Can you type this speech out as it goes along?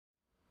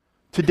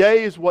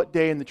Today is what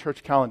day in the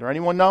church calendar?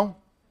 Anyone know?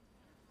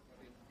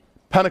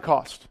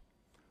 Pentecost.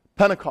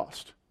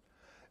 Pentecost.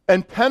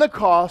 And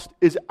Pentecost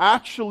is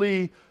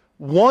actually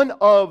one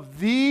of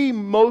the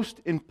most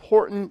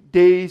important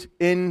days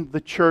in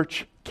the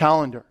church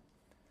calendar.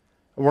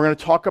 And we're going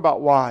to talk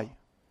about why.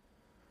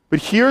 But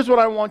here's what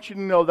I want you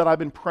to know that I've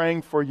been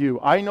praying for you.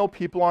 I know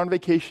people are on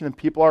vacation and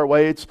people are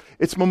away.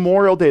 It's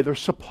Memorial Day. They're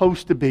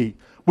supposed to be.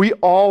 We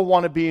all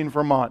want to be in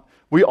Vermont.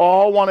 We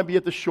all want to be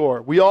at the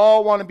shore. We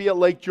all want to be at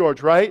Lake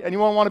George, right?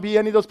 Anyone want to be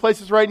any of those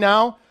places right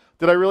now?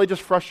 Did I really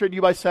just frustrate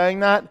you by saying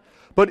that?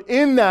 But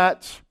in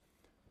that,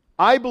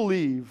 I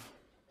believe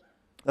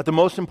that the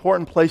most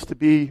important place to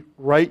be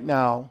right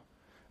now,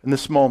 in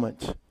this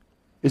moment,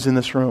 is in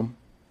this room.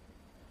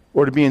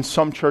 Or to be in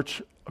some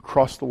church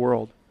across the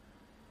world.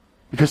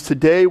 Because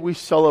today we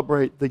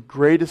celebrate the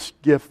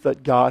greatest gift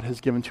that God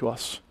has given to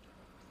us.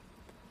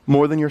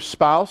 More than your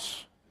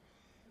spouse,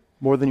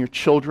 more than your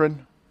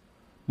children,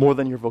 more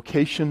than your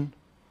vocation,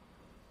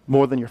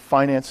 more than your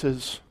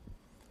finances,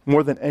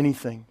 more than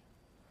anything.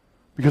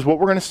 Because what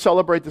we're going to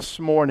celebrate this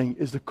morning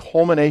is the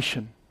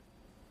culmination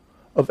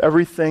of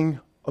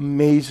everything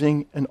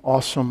amazing and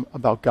awesome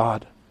about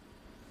God.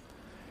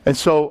 And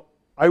so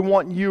I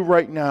want you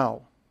right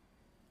now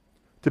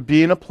to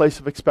be in a place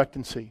of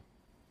expectancy.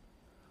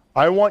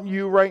 I want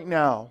you right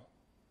now,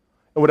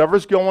 and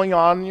whatever's going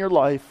on in your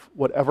life,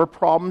 whatever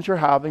problems you're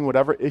having,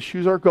 whatever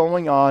issues are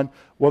going on,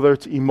 whether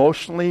it's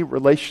emotionally,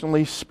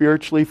 relationally,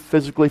 spiritually,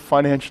 physically,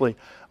 financially,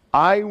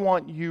 I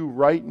want you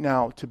right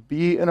now to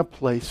be in a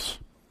place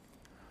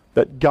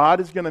that God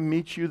is going to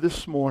meet you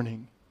this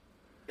morning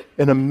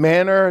in a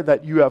manner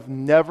that you have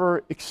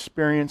never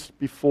experienced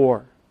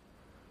before.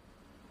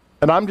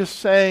 And I'm just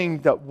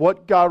saying that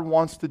what God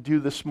wants to do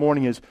this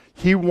morning is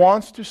He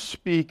wants to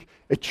speak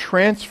a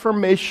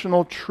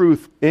transformational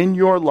truth in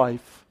your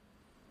life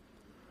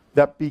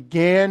that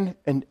began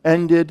and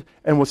ended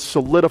and was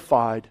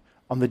solidified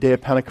on the day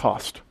of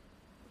Pentecost.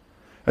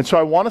 And so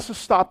I want us to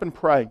stop and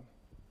pray.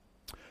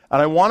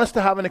 And I want us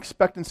to have an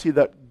expectancy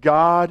that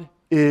God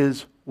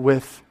is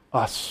with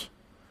us.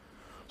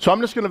 So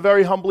I'm just going to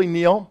very humbly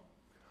kneel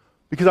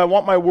because I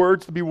want my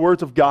words to be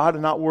words of God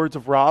and not words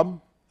of Rob.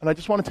 And I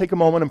just want to take a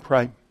moment and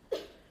pray.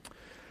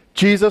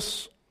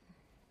 Jesus,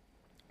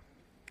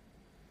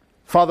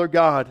 Father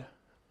God,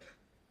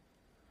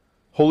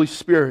 Holy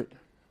Spirit,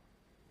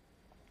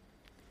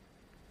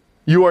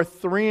 you are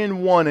 3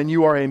 in 1 and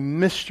you are a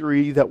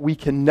mystery that we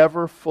can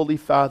never fully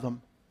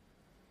fathom.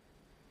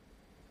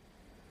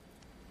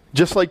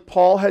 Just like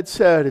Paul had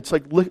said, it's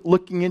like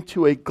looking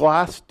into a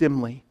glass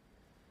dimly.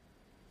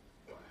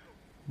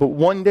 But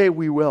one day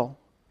we will.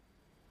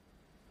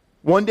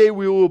 One day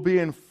we will be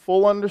in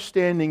full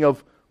understanding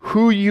of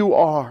who you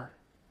are.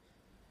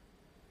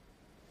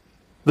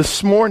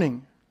 This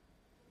morning,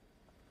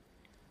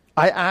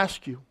 I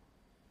ask you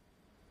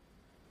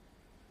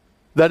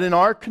that in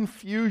our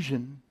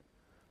confusion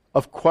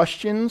of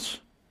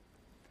questions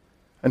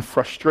and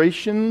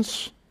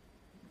frustrations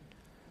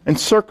and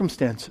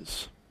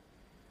circumstances,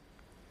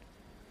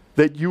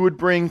 that you would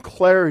bring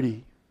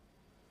clarity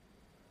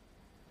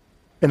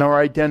in our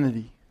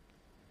identity,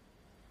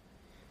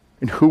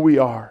 in who we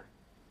are,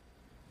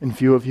 in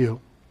view of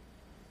you.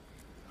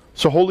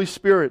 So Holy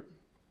Spirit,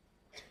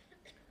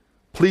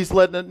 please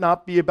let it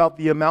not be about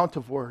the amount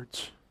of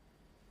words,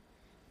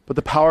 but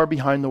the power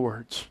behind the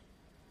words.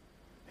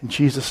 In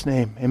Jesus'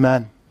 name,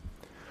 amen.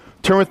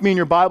 Turn with me in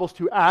your Bibles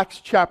to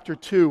Acts chapter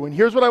 2. And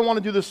here's what I want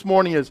to do this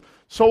morning is,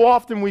 so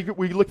often we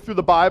look through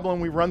the Bible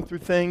and we run through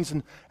things,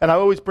 and I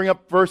always bring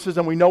up verses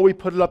and we know we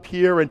put it up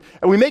here, and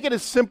we make it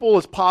as simple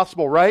as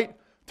possible, right?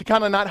 To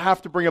kind of not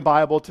have to bring a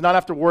Bible, to not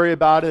have to worry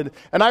about it.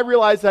 And I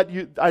realize that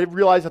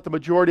the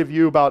majority of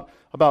you,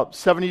 about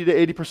 70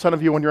 to 80%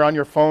 of you, when you're on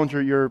your phones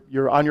or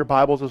you're on your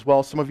Bibles as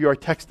well. Some of you are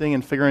texting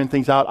and figuring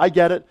things out. I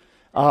get it.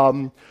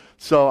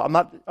 So I'm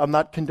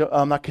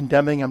not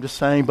condemning. I'm just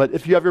saying. But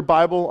if you have your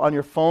Bible on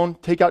your phone,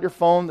 take out your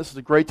phone. This is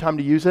a great time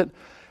to use it.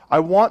 I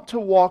want to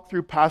walk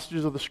through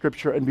passages of the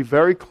Scripture and be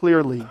very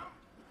clearly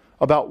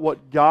about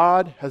what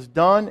God has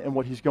done and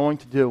what He's going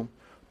to do.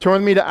 Turn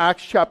with me to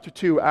Acts chapter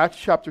 2. Acts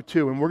chapter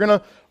 2. And we're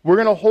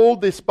gonna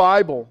hold this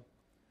Bible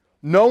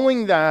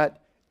knowing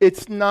that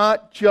it's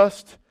not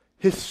just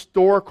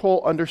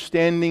historical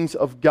understandings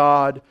of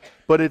God,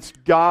 but it's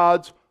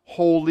God's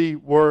holy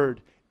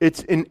word.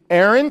 It's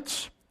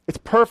inerrant, it's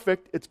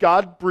perfect, it's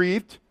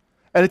God-breathed,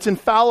 and it's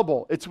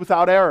infallible. It's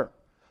without error.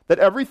 That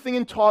everything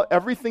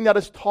that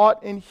is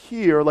taught in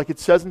here, like it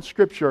says in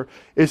Scripture,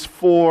 is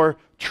for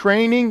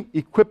training,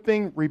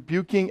 equipping,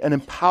 rebuking, and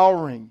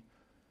empowering.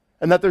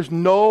 And that there's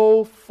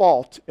no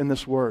fault in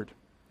this word.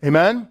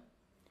 Amen?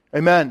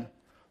 Amen.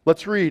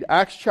 Let's read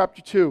Acts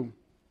chapter 2.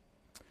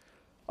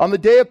 On the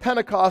day of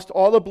Pentecost,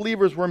 all the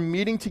believers were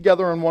meeting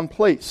together in one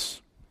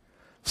place.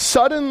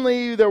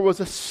 Suddenly there was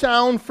a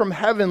sound from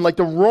heaven like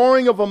the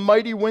roaring of a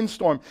mighty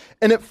windstorm,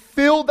 and it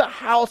filled the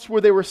house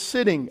where they were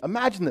sitting.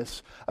 Imagine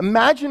this.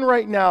 Imagine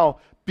right now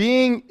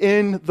being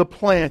in the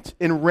plant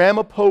in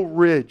Ramapo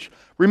Ridge,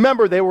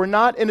 Remember, they were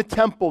not in a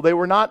temple. They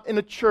were not in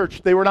a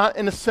church. They were not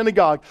in a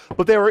synagogue.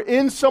 But they were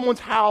in someone's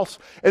house.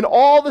 And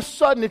all of a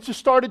sudden, it just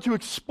started to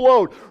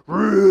explode.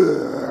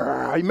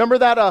 Remember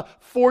that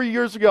 4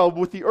 years ago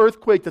with the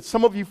earthquake, that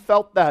some of you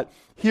felt that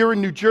here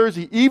in New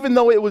Jersey, even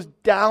though it was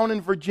down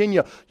in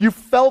Virginia. You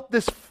felt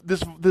this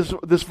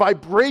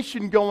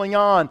vibration going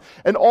on.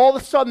 And all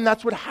of a sudden,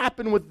 that's what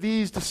happened with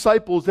these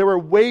disciples. They were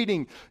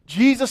waiting.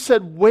 Jesus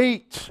said,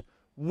 wait.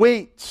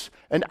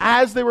 And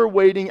as they were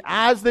waiting,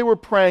 as they were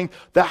praying,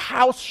 the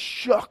house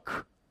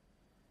shook.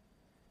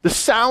 The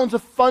sounds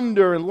of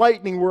thunder and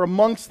lightning were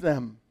amongst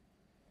them.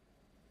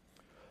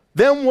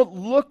 Then what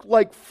looked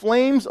like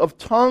flames of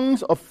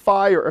tongues of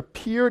fire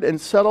appeared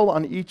and settled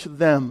on each of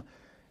them.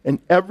 And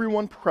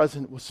everyone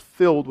present was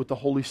filled with the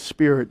Holy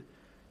Spirit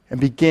and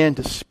began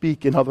to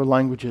speak in other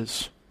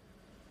languages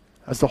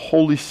as the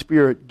Holy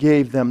Spirit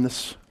gave them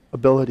this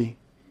ability.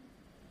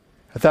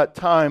 At that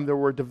time, there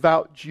were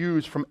devout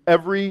Jews from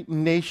every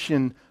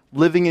nation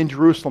living in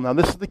Jerusalem. Now,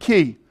 this is the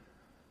key.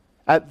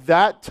 At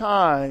that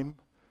time,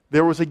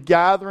 there was a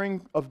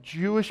gathering of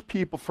Jewish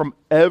people from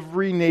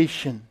every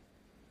nation.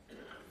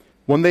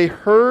 When they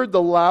heard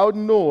the loud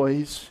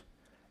noise,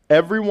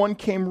 everyone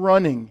came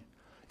running.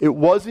 It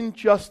wasn't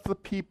just the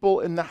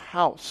people in the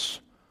house.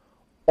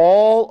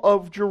 All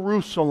of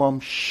Jerusalem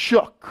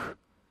shook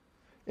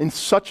in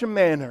such a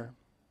manner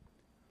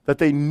that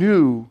they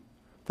knew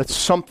that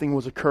something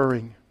was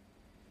occurring.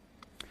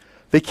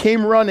 They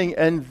came running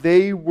and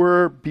they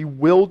were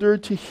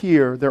bewildered to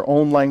hear their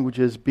own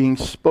languages being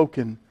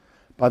spoken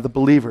by the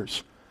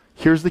believers.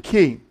 Here's the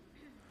key.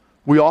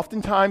 We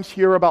oftentimes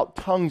hear about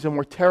tongues and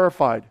we're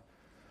terrified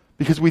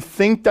because we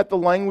think that the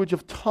language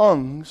of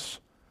tongues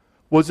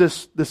was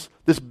this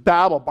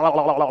babble, blah,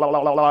 blah, blah, blah,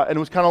 blah, blah, blah, and it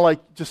was kind of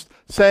like just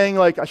saying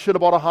like, I should have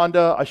bought a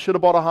Honda, I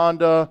shouldn't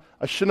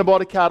have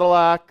bought a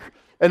Cadillac,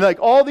 and like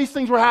all these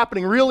things were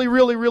happening really,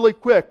 really, really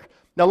quick.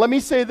 Now let me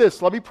say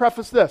this, let me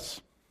preface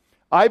this.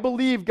 I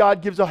believe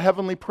God gives a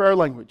heavenly prayer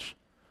language,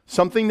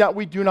 something that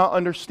we do not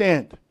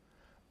understand.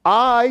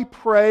 I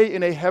pray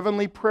in a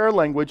heavenly prayer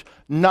language,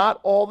 not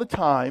all the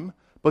time,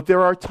 but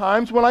there are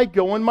times when I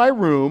go in my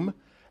room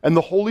and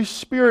the Holy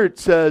Spirit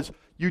says,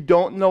 you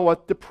don't know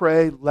what to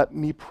pray, let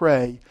me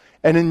pray.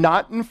 And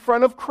not in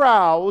front of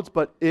crowds,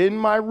 but in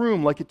my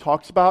room, like it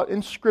talks about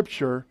in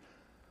Scripture,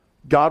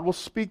 God will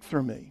speak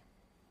through me.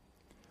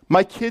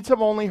 My kids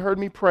have only heard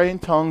me pray in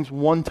tongues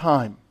one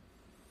time,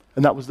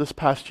 and that was this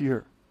past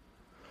year.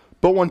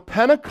 But when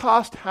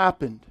Pentecost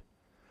happened,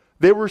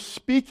 they were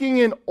speaking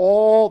in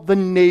all the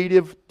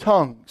native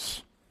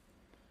tongues.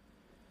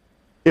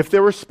 If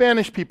there were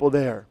Spanish people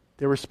there,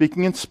 they were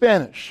speaking in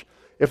Spanish.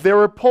 If there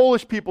were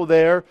Polish people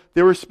there,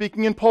 they were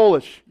speaking in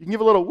Polish. You can give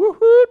a little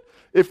woo-hoo.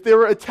 If there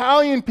were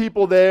Italian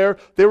people there,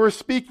 they were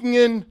speaking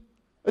in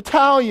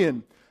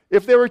Italian.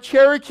 If there were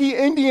Cherokee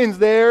Indians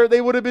there, they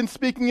would have been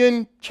speaking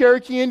in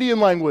Cherokee Indian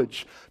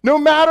language. No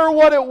matter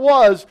what it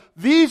was,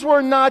 these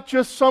were not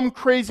just some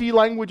crazy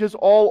languages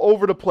all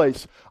over the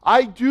place.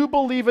 I do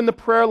believe in the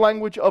prayer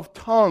language of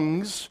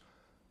tongues,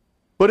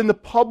 but in the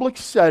public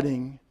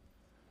setting,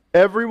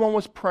 everyone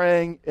was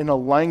praying in a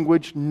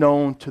language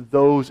known to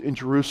those in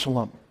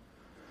Jerusalem.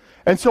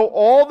 And so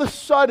all of a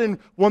sudden,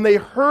 when they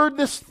heard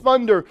this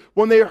thunder,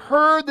 when they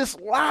heard this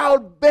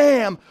loud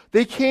bam,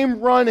 they came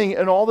running,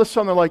 and all of a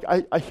sudden they're like,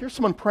 I hear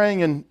someone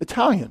praying in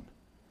Italian.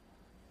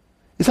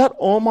 Is that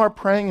Omar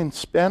praying in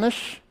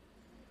Spanish?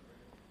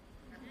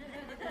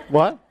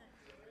 What?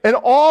 And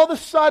all of a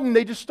sudden,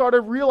 they just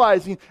started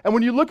realizing, and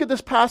when you look at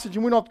this passage,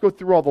 and we don't have to go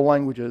through all the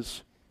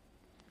languages,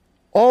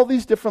 all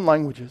these different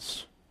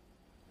languages,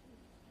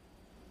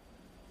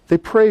 they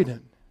prayed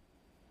in.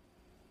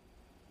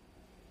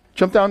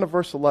 Jump down to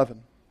verse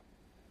 11.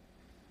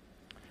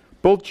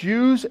 Both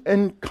Jews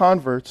and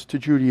converts to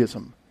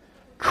Judaism,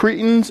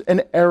 Cretans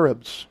and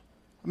Arabs.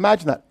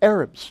 Imagine that,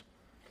 Arabs.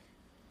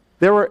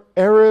 There were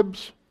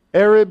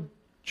Arab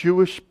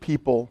Jewish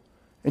people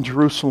in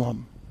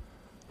Jerusalem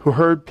who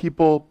heard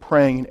people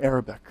praying in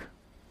Arabic.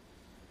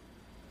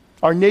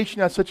 Our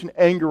nation has such an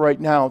anger right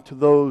now to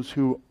those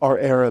who are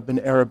Arab and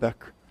Arabic,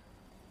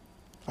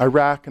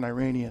 Iraq and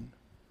Iranian.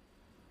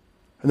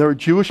 And there were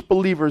Jewish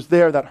believers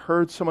there that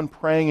heard someone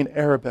praying in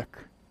Arabic.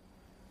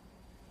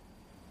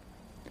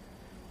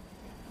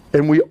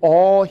 And we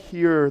all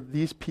hear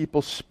these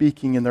people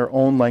speaking in their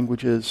own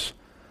languages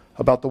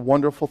about the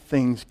wonderful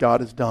things God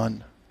has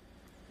done.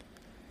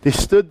 They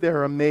stood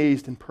there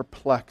amazed and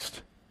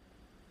perplexed.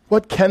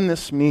 What can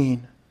this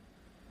mean?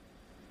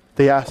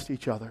 They asked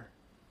each other.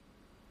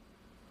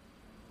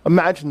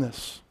 Imagine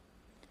this.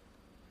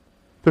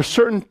 There's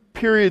certain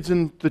periods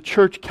in the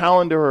church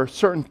calendar or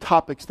certain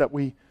topics that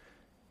we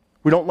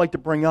don't like to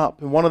bring up,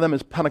 and one of them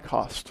is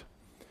Pentecost.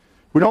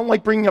 We don't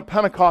like bringing up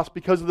Pentecost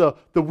because of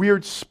the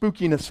weird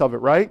spookiness of it,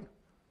 right?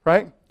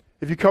 Right?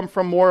 If you come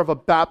from more of a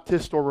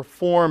Baptist or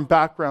Reformed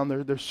background,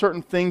 there's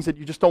certain things that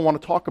you just don't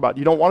want to talk about.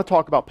 You don't want to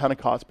talk about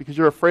Pentecost because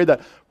you're afraid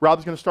that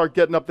Rob's going to start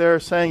getting up there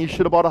saying, you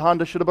should have bought a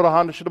Honda, should have bought a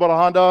Honda, should have bought a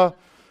Honda.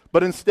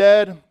 But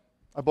instead,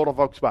 I bought a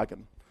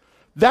Volkswagen.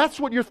 That's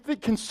what you're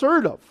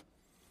concerned of.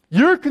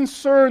 You're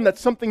concerned that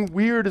something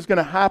weird is going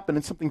to happen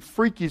and something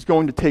freaky is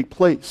going to take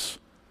place.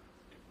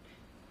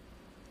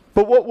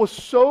 But what was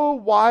so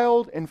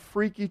wild and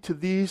freaky to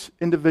these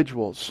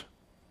individuals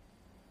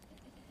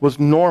was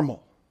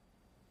normal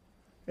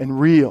and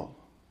real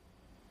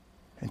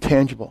and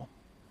tangible.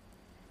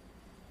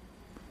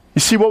 You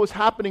see, what was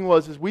happening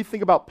was, as we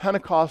think about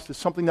Pentecost as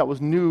something that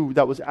was new,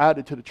 that was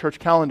added to the church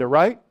calendar,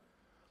 right?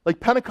 Like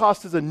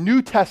Pentecost is a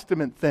New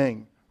Testament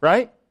thing,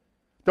 right?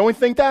 Don't we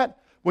think that?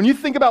 When you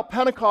think about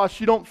Pentecost,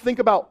 you don't think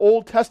about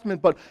Old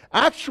Testament, but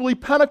actually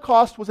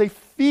Pentecost was a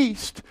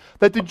feast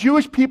that the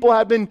Jewish people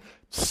had been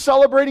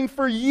celebrating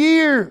for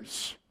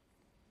years.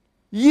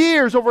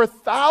 Years, over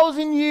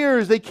 1,000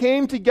 years, they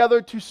came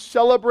together to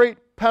celebrate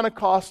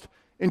Pentecost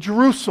in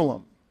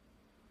Jerusalem.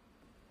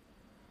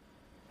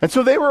 And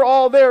so they were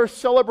all there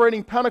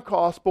celebrating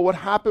Pentecost, but what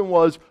happened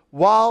was,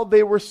 while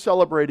they were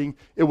celebrating,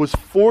 it was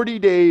 40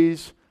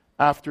 days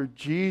after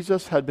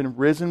Jesus had been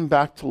risen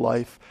back to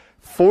life,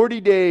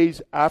 40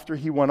 days after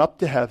he went up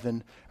to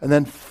heaven, and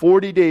then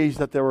 40 days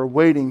that they were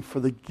waiting for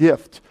the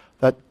gift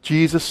that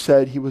Jesus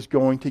said he was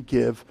going to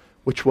give,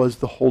 which was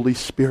the Holy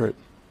Spirit.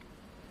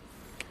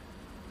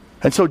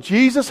 And so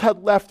Jesus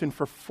had left, and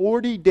for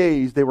 40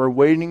 days they were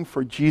waiting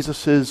for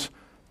Jesus'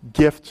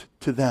 gift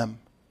to them.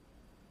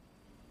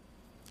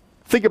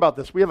 Think about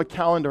this. We have a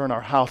calendar in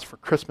our house for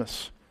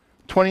Christmas.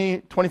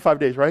 25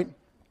 days, right?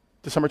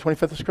 December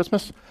 25th is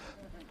Christmas?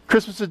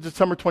 Christmas is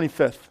December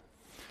 25th.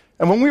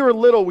 And when we were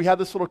little, we had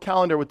this little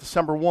calendar with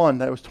December 1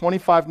 that was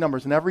 25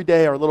 numbers. And every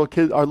day our little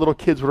kids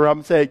would run up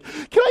and say,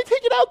 "Can I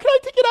take it out? Can I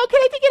take it out?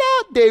 Can I take it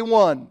out?" Day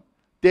 1,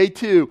 day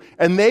 2.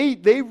 And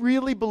they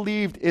really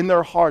believed in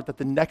their heart that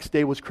the next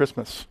day was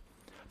Christmas.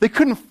 They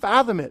couldn't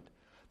fathom it.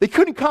 They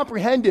couldn't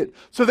comprehend it.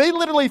 So they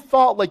literally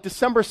thought like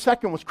December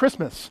 2nd was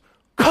Christmas.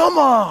 Come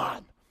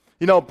on!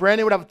 You know,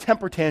 Brandon would have a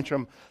temper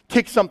tantrum,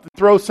 kick something,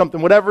 throw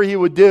something, whatever he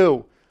would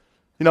do.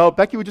 You know,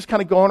 Becky would just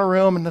kind of go in her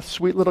room, and the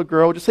sweet little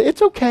girl would just say,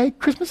 "It's okay,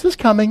 Christmas is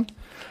coming."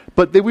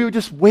 But we would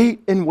just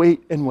wait and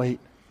wait and wait.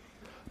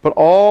 But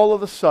all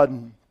of a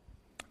sudden,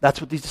 that's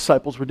what these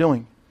disciples were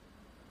doing.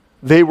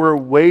 They were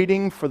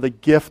waiting for the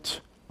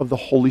gift of the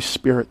Holy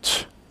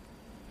Spirit.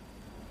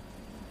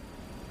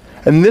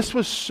 And this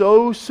was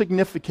so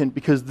significant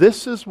because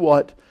this is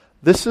what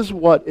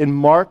in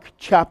Mark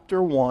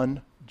chapter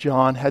 1,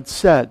 John had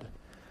said.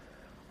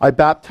 "I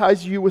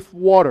baptize you with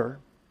water,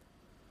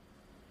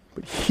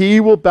 but he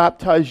will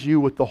baptize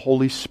you with the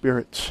Holy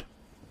Spirit."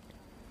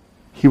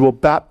 He will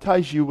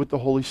baptize you with the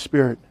Holy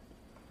Spirit.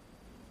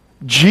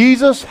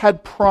 Jesus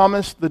had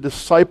promised the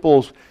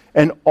disciples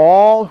and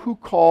all who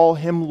call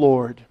him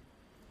Lord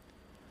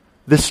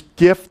this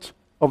gift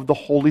of the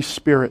Holy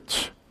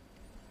Spirit.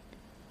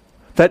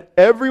 That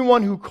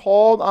everyone who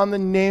called on the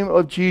name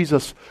of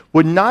Jesus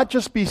would not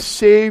just be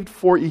saved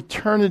for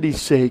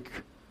eternity's sake,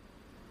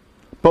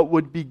 but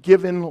would be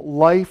given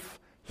life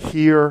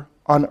here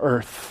on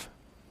earth.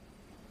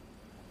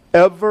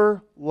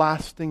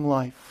 Everlasting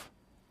life.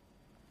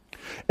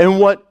 And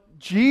what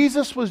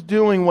Jesus was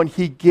doing when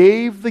he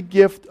gave the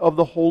gift of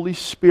the Holy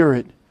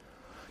Spirit,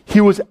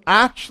 he was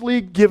actually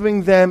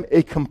giving them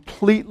a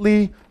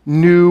completely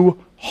new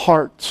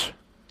heart,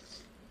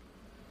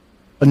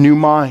 a new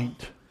mind,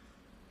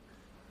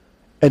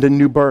 and a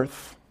new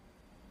birth.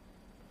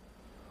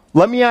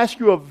 Let me ask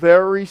you a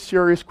very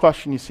serious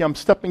question. You see, I'm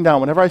stepping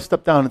down. Whenever I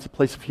step down, it's a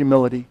place of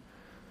humility.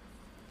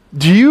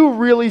 Do you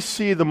really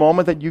see the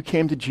moment that you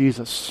came to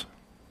Jesus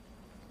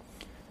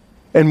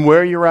and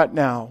where you're at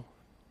now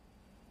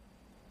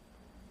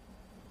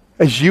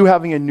as you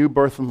having a new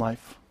birth in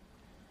life?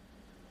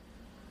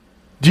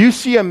 Do you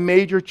see a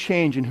major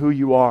change in who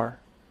you are?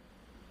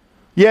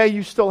 Yeah,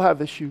 you still have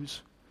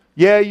issues.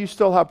 Yeah, you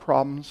still have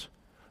problems.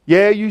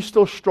 Yeah, you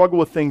still struggle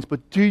with things,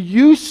 but do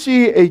you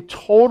see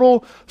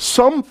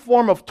some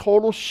form of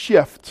total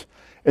shift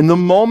in the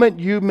moment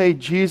you made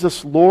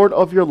Jesus Lord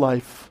of your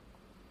life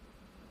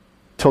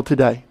till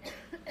today?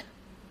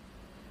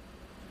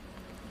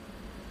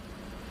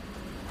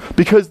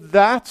 Because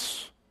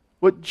that's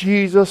what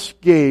Jesus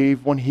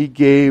gave when he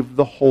gave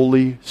the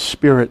Holy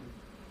Spirit.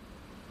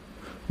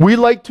 We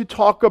like to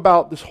talk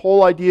about this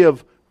whole idea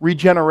of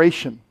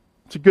regeneration.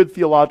 It's a good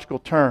theological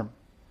term.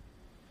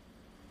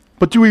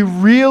 But do we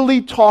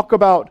really talk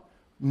about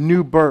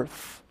new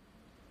birth,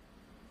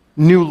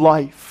 new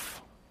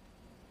life?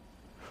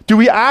 Do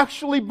we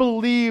actually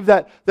believe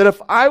that if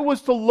I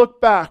was to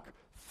look back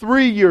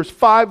 3 years,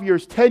 5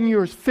 years, 10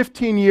 years,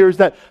 15 years,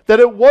 that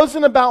it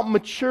wasn't about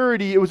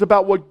maturity, it was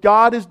about what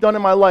God has done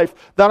in my life,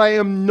 that I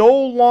am no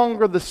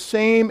longer the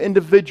same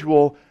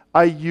individual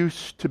I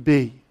used to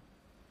be?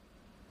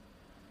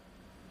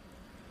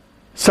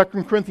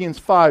 2 Corinthians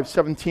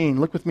 5:17.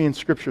 Look with me in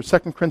Scripture.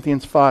 2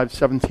 Corinthians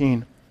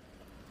 5:17.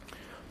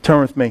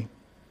 Turn with me.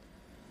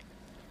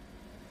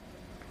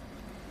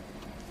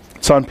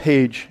 It's on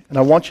page, and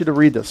I want you to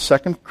read this,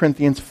 2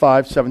 Corinthians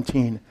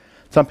 5:17.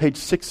 It's on page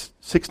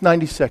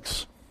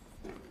 696.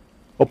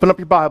 Open up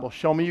your Bible.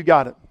 Show me you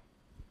got it.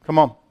 Come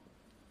on.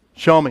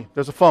 Show me.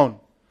 There's a phone.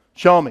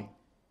 Show me.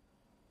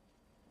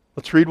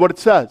 Let's read what it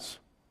says.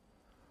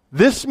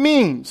 This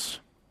means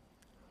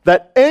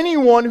that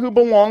anyone who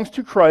belongs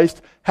to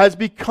Christ has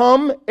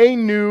become a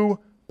new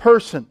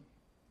person.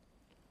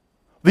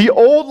 The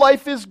old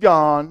life is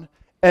gone,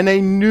 and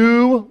a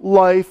new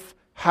life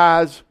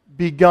has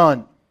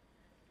begun.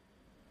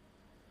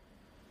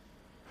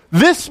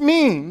 This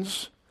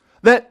means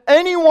that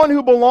anyone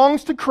who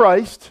belongs to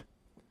Christ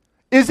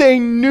is a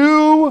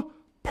new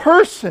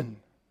person,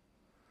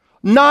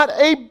 not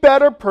a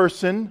better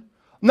person,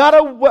 not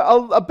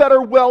a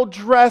better,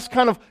 well-dressed,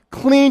 kind of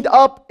cleaned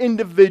up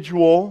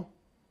individual,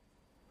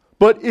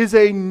 but is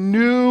a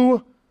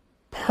new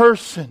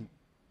person.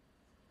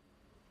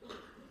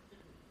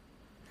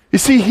 You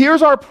see,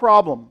 here's our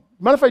problem.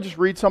 Mind if I just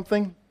read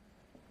something?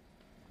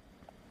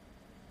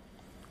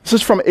 This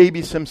is from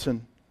A.B.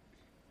 Simpson.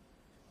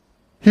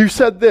 He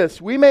said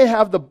this: "We may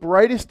have the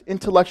brightest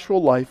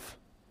intellectual life,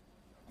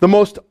 the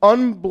most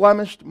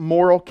unblemished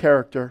moral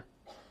character,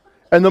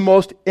 and the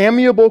most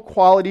amiable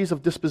qualities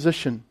of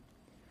disposition,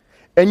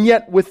 and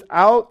yet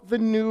without the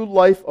new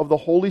life of the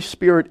Holy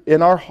Spirit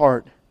in our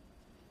heart,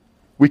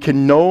 we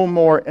can no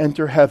more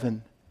enter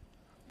heaven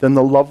than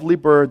the lovely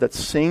bird that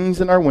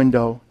sings in our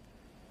window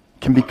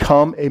can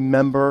become a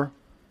member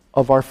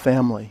of our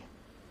family."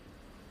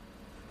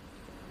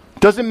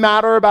 Doesn't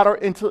matter about our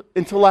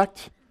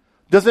intellect.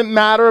 Doesn't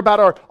matter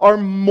about our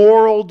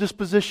moral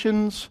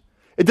dispositions.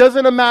 It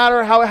doesn't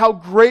matter how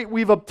great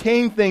we've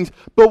obtained things.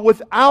 But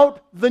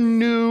without the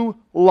new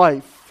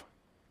life,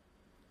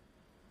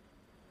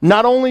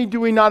 not only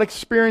do we not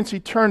experience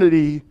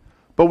eternity,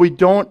 but we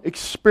don't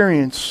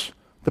experience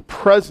the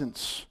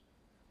presence,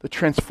 the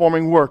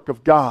transforming work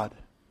of God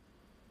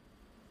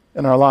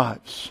in our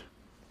lives.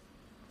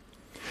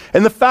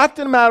 And the fact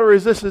of the matter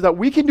is this, is that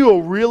we can do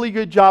a really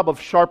good job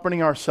of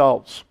sharpening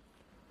ourselves.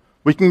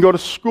 We can go to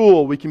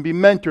school, we can be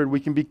mentored, we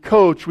can be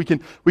coached, we can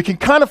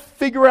kind of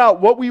figure out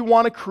what we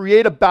want to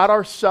create about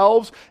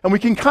ourselves, and we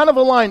can kind of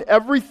align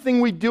everything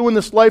we do in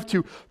this life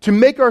to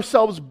make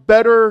ourselves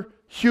better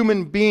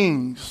human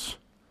beings.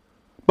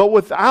 But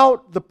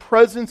without the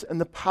presence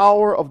and the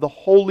power of the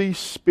Holy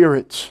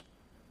Spirit,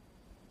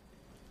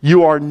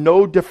 you are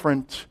no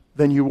different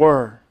than you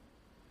were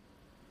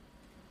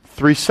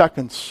 3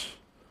 seconds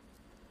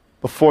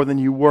before then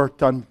you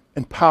worked on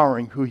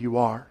empowering who you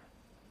are.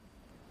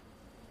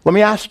 Let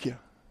me ask you,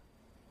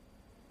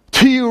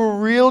 do you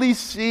really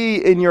see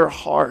in your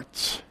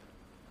heart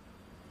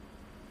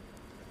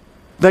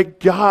that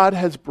God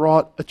has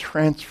brought a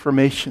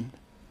transformation?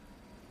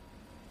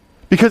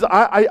 Because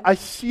I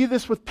see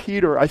this with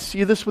Peter, I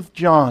see this with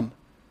John,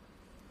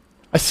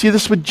 I see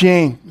this with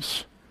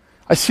James,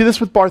 I see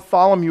this with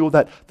Bartholomew,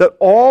 that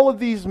all of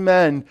these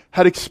men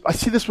I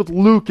see this with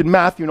Luke and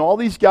Matthew and all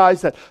these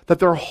guys, that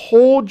their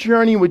whole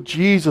journey with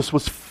Jesus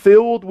was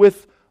filled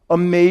with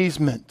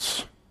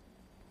amazement.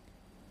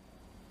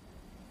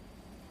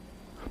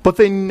 But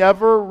they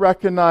never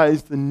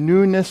recognized the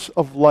newness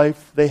of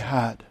life they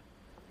had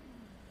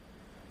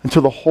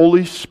until the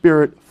Holy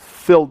Spirit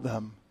filled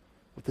them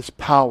with His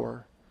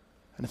power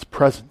and His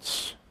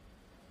presence.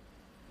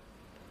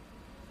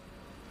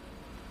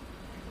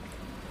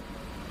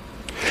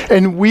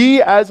 And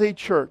we as a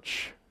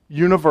church,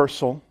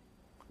 universal,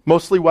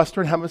 mostly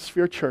Western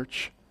Hemisphere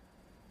church,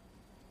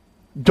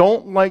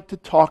 don't like to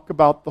talk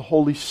about the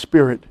Holy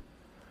Spirit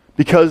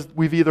because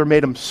we've either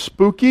made Him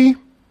spooky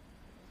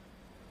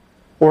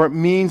or it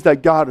means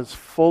that God is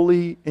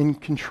fully in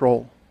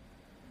control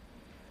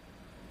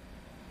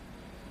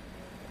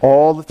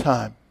all the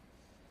time.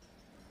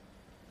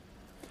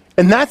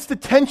 And that's the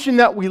tension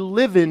that we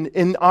live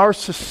in our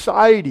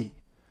society.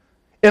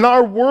 In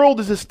our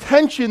world is this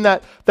tension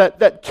that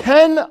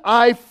can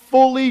I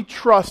fully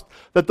trust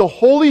that the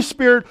Holy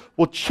Spirit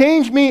will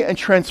change me and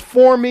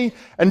transform me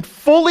and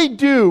fully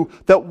do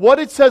that what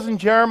it says in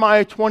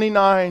Jeremiah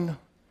 29,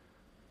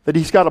 that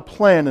He's got a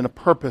plan and a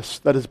purpose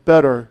that is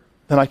better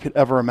than I could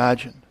ever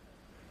imagine.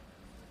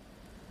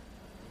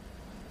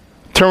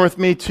 Turn with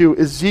me to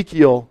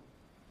Ezekiel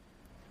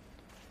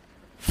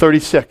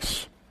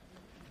 36.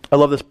 I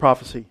love this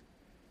prophecy.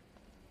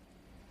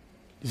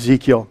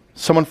 Ezekiel.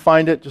 Someone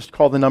find it, just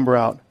call the number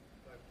out.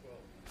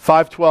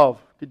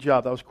 512. Good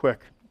job, that was quick.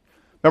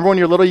 Remember when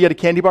you were little, you had a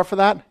candy bar for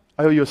that?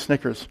 I owe you a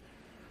Snickers.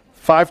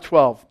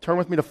 512. Turn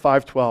with me to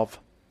 512.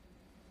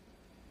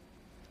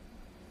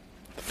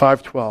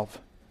 512.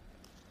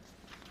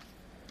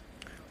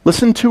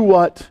 Listen to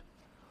what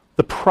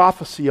the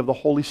prophecy of the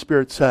Holy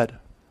Spirit said.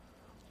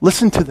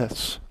 Listen to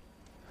this.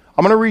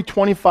 I'm going to read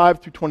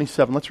 25 through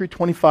 27. Let's read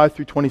 25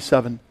 through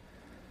 27.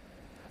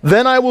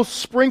 Then I will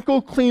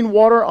sprinkle clean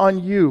water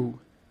on you,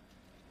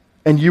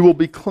 and you will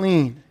be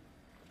clean.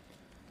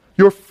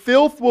 Your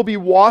filth will be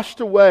washed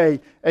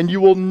away, and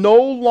you will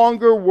no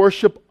longer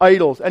worship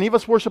idols. Any of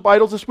us worship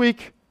idols this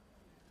week?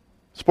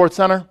 Sports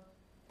Center?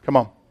 Come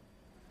on.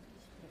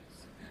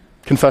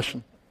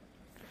 Confession.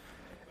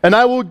 And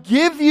I will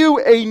give you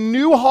a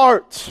new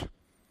heart,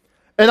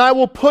 and I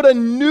will put a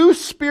new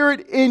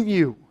spirit in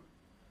you.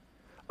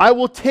 I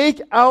will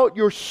take out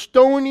your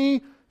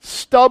stony,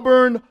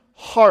 stubborn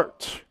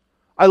heart.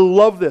 I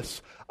love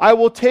this. I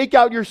will take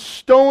out your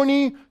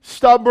stony,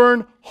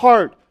 stubborn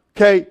heart.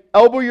 Okay,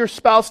 elbow your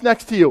spouse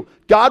next to you.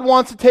 God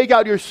wants to take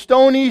out your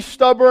stony,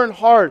 stubborn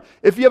heart.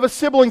 If you have a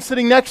sibling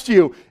sitting next to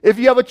you, if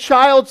you have a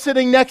child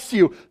sitting next to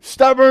you,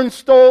 stubborn,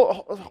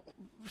 stony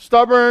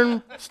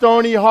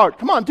heart.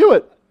 Come on, do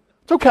it.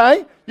 It's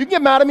okay. You can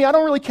get mad at me. I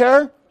don't really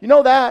care. You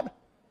know that.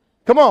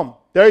 Come on.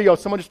 There you go.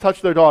 Someone just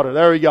touched their daughter.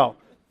 There we go.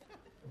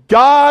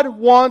 God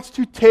wants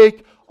to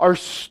take our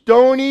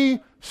stony,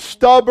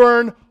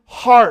 stubborn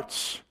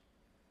hearts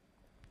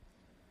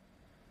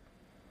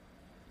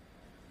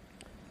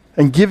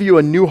and give you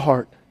a new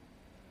heart.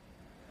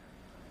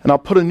 And I'll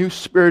put a new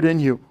spirit in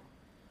you.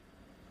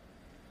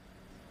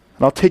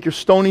 And I'll take your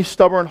stony,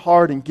 stubborn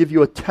heart and give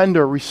you a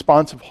tender,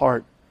 responsive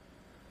heart.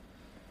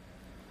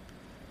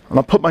 And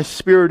I'll put my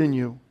spirit in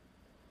you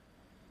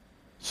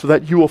so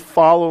that you will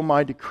follow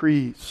my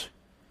decrees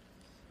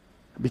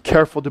and be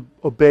careful to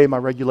obey my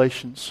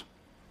regulations.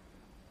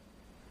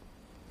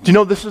 Do you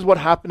know this is what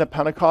happened at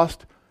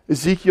Pentecost?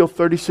 Ezekiel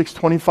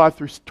 36:25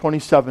 through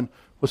 27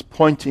 was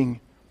pointing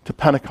to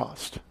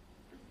Pentecost.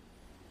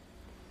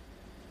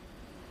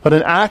 But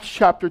in Acts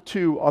chapter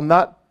 2, on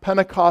that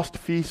Pentecost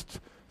feast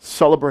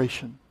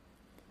celebration,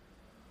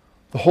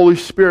 the Holy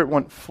Spirit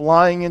went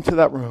flying into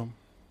that room.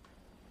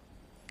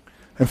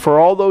 And for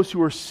all those who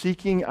were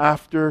seeking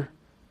after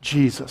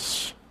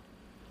Jesus,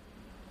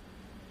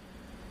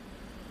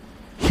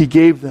 He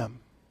gave them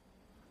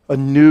a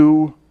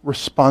new,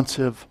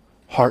 responsive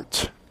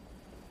heart.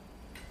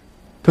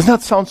 Doesn't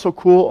that sound so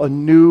cool? A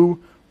new,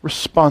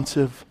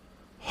 responsive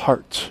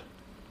heart.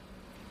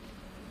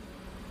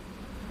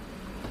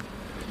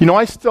 You know,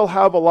 I still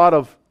have a lot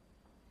of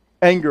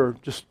anger,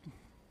 just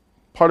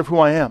part of who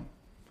I am.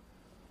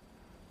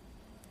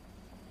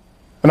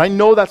 And I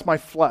know that's my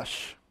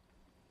flesh,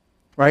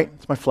 right?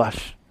 It's my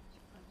flesh.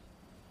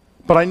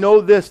 But I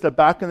know this, that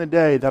back in the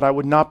day, that I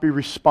would not be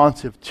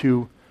responsive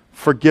to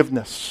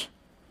forgiveness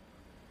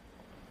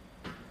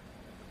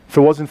if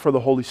it wasn't for the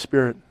Holy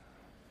Spirit.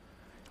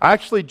 I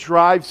actually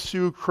drive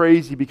Sue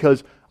crazy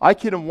because I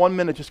can in 1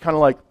 minute just kind of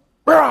like,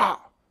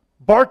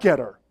 bark at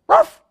her.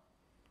 Ruff!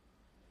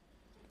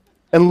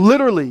 And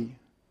literally,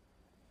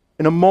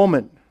 in a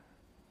moment,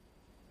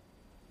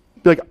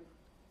 be like,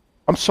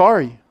 I'm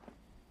sorry.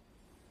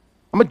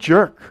 I'm a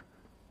jerk.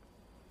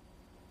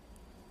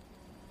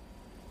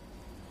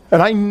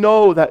 And I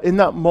know that in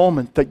that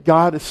moment that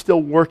God is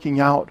still working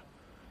out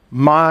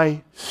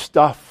my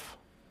stuff.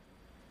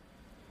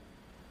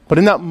 But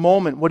in that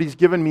moment, what He's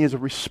given me is a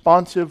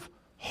responsive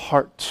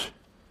heart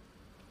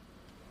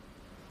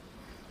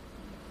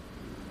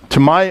to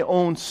my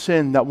own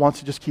sin that wants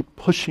to just keep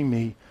pushing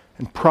me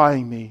and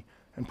prying me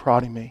and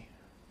prodding me.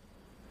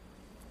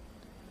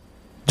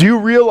 Do you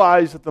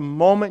realize that the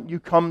moment you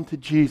come to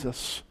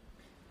Jesus,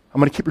 I'm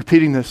going to keep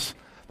repeating this,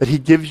 that He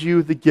gives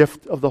you the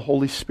gift of the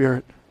Holy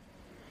Spirit?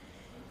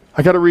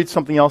 I got to read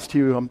something else to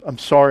you. I'm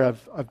sorry,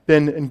 I've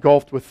been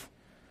engulfed with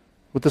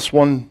this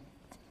one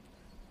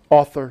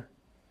author.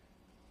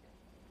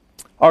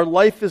 Our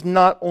life is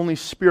not only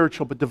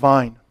spiritual but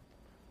divine.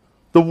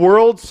 The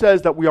world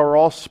says that we are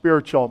all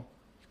spiritual.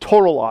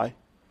 Total lie.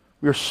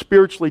 We are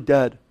spiritually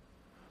dead.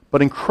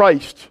 But in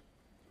Christ,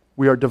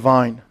 we are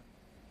divine.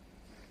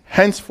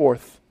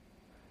 Henceforth,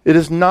 it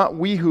is not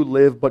we who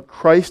live, but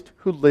Christ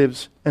who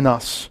lives in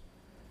us.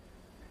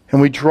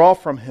 And we draw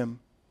from Him,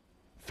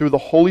 through the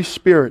Holy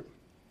Spirit,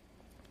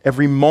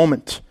 every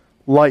moment,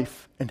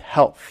 life and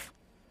health,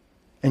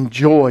 and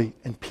joy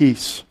and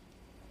peace.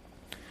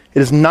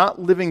 It is not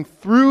living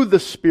through the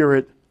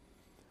Spirit,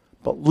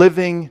 but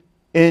living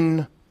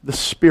in the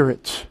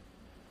Spirit.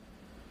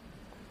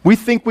 We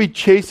think we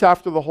chase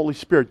after the Holy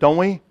Spirit, don't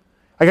we?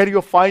 I got to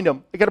go find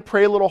Him. I got to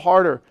pray a little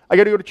harder. I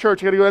got to go to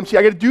church. I got to go to MC.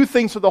 I got to do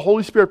things so the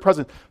Holy Spirit is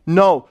present.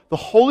 No, the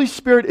Holy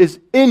Spirit is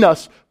in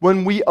us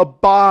when we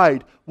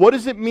abide. What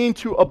does it mean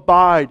to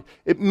abide?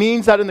 It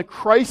means that in the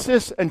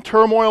crisis and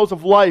turmoils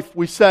of life,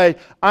 we say,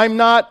 I'm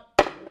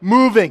not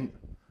moving.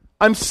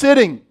 I'm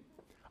sitting.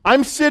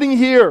 I'm sitting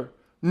here,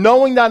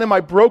 knowing that in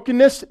my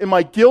brokenness, in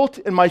my guilt,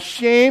 in my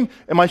shame,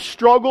 in my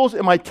struggles,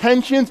 in my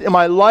tensions, in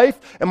my life,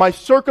 in my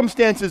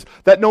circumstances,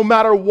 that no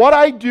matter what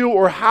I do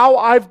or how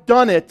I've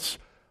done it,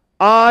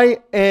 I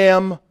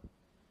am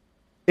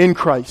in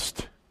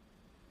Christ.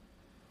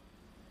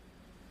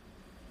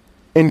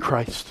 In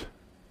Christ.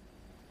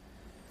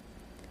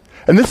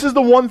 And this is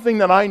the one thing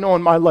that I know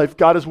in my life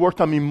God has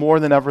worked on me more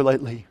than ever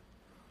lately.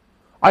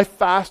 I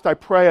fast, I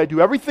pray, I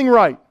do everything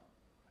right.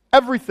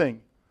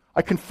 Everything.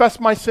 I confess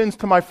my sins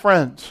to my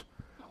friends.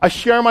 I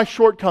share my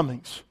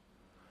shortcomings.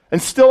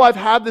 And still I've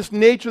had this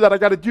nature that I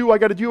got to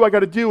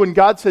do. And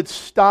God said,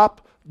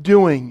 stop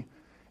doing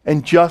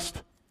and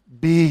just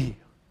be.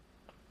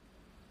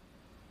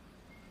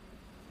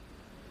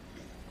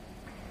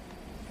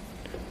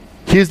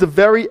 He is the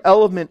very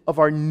element of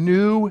our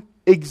new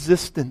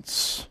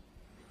existence.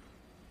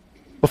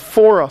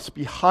 Before us,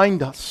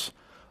 behind us,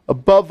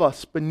 above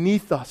us,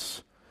 beneath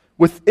us,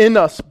 within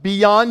us,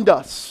 beyond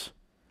us.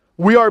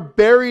 We are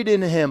buried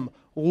in Him,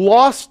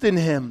 lost in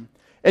Him,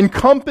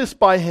 encompassed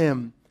by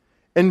Him,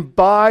 and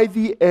by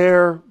the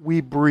air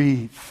we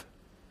breathe.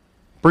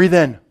 Breathe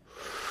in.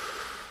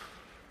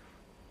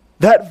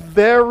 That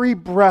very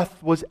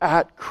breath was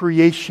at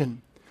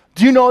creation.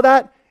 Do you know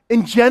that?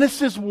 In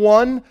Genesis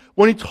 1,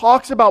 when he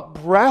talks about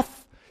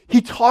breath,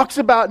 he talks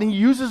about and he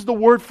uses the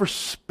word for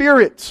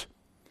spirit.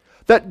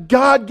 That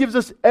God gives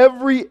us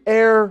every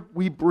air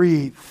we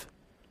breathe.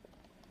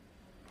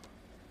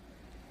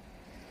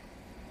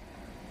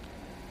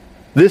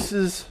 This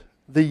is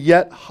the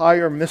yet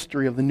higher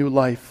mystery of the new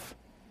life,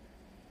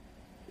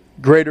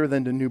 greater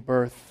than the new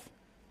birth.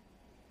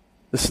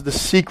 This is the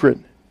secret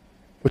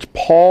which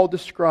Paul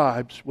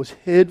describes was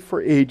hid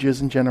for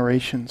ages and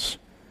generations,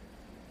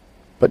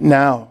 but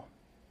now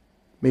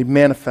made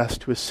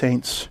manifest to his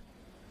saints.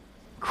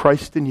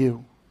 Christ in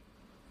you,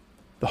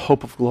 the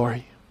hope of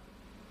glory.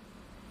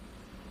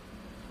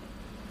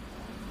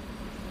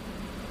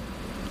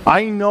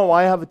 I know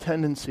I have a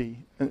tendency,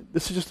 and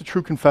this is just a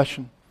true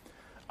confession,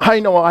 I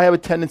know I have a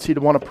tendency to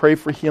want to pray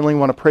for healing,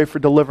 want to pray for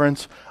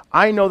deliverance.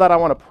 I know that I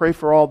want to pray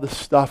for all this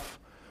stuff.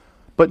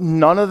 But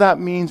none of that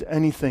means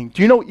anything.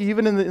 Do you know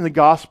even in the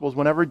Gospels,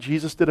 whenever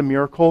Jesus did a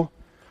miracle,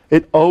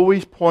 it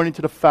always pointed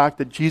to the fact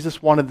that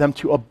Jesus wanted them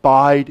to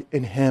abide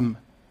in him.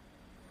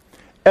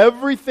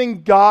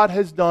 Everything God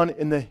has done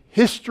in the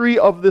history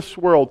of this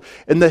world,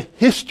 in the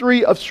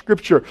history of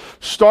Scripture,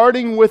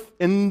 starting with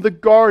in the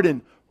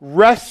garden,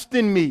 rest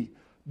in me,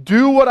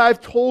 do what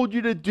I've told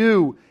you to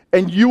do,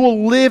 and you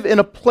will live in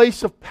a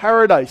place of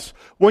paradise.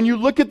 When you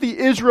look at the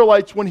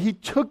Israelites, when he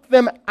took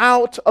them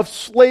out of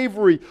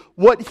slavery,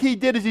 what he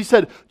did is he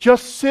said,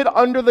 just sit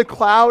under the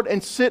cloud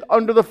and sit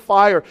under the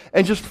fire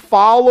and just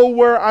follow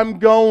where I'm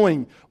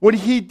going. When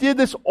he did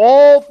this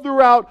all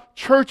throughout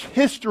church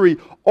history,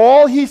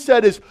 all he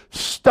said is,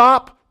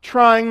 stop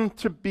trying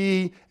to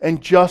be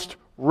and just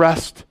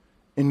rest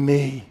in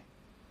me.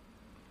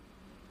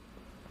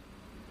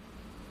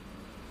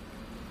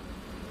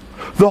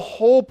 The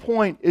whole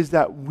point is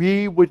that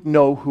we would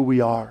know who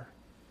we are.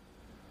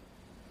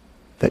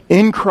 That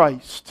in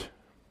Christ,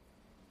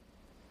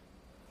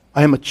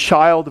 I am a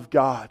child of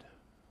God.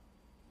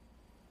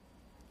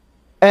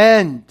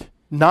 And,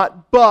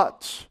 not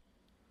but,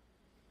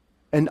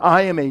 and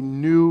I am a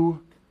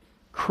new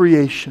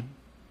creation.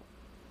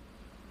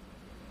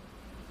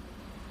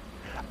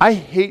 I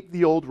hate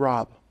the old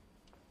Rob.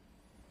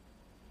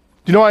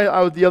 Do you know,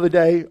 I the other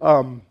day,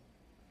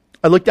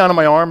 I looked down at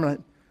my arm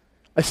and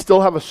I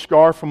still have a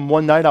scar from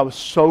one night. I was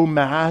so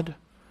mad.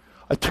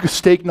 I took a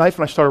steak knife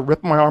and I started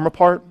ripping my arm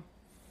apart.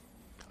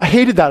 I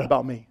hated that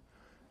about me.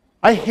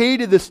 I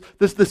hated this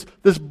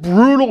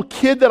brutal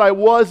kid that I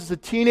was as a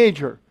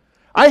teenager.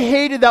 I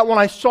hated that when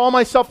I saw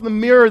myself in the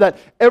mirror that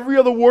every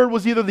other word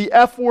was either the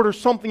F word or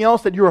something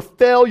else, that you're a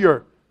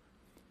failure.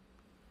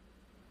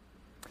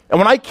 And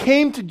when I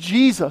came to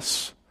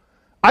Jesus,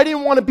 I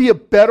didn't want to be a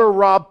better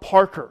Rob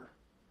Parker.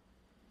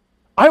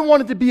 I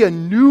wanted to be a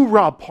new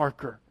Rob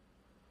Parker.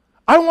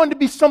 I wanted to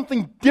be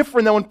something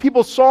different, that when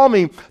people saw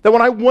me, that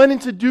when I went in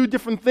to do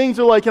different things,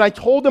 they're like, and I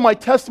told them my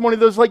testimony,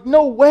 there's like,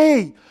 no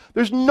way.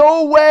 There's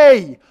no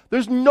way.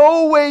 There's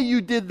no way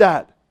you did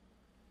that.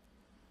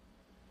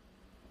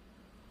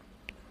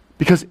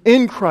 Because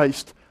in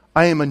Christ,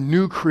 I am a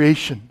new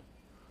creation.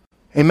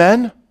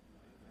 Amen?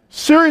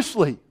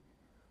 Seriously.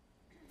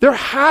 There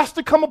has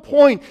to come a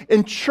point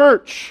in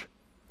church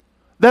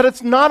that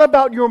it's not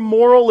about your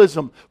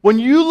moralism. When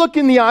you look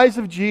in the eyes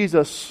of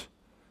Jesus,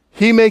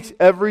 he makes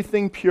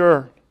everything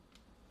pure.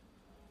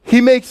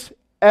 He makes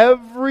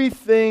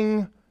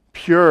everything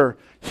pure.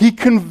 He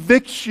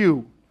convicts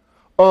you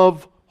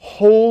of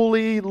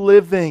holy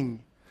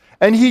living.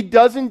 And he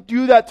doesn't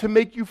do that to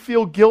make you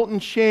feel guilt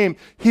and shame.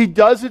 He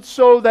does it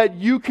so that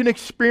you can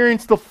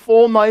experience the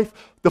full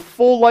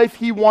life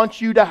he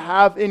wants you to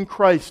have in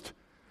Christ.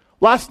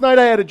 Last night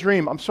I had a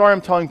dream. I'm sorry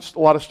I'm telling a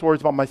lot of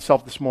stories about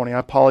myself this morning. I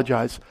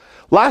apologize.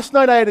 Last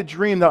night I had a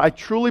dream that I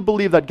truly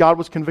believe that God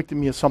was convicting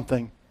me of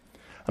something.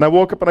 And I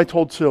woke up and I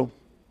told Sue.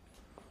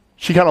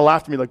 She kind of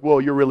laughed at me like, whoa,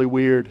 you're really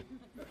weird.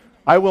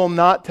 I will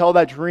not tell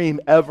that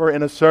dream ever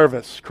in a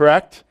service,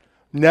 correct?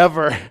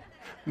 Never.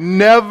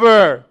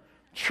 Never.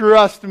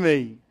 Trust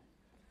me.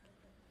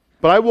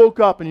 But I woke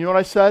up and you know what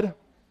I said?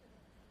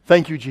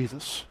 Thank you,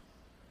 Jesus.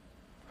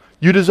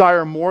 You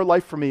desire more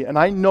life for me. And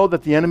I know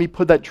that the enemy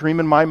put that dream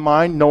in my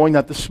mind, knowing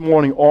that this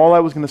morning all I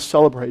was going to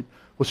celebrate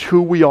was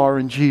who we are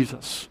in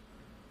Jesus.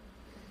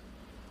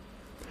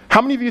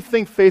 How many of you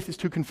think faith is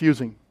too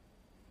confusing?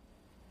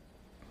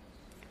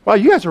 Wow,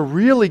 you guys are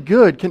really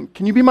good.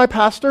 Can you be my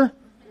pastor?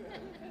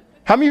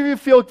 How many of you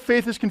feel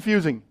faith is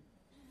confusing?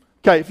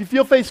 Okay, if you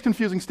feel faith is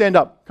confusing, stand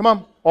up. Come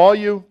on, all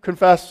you,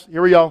 confess.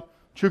 Here we go.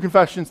 True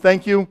confessions.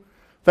 Thank you.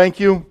 Thank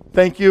you.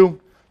 Thank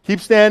you. Keep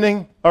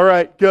standing. All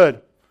right,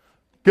 good.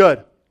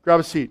 Good.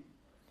 Grab a seat.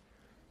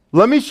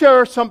 Let me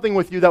share something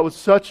with you that was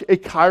such a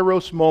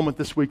Kairos moment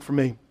this week for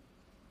me.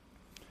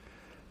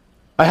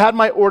 I had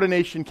my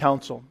ordination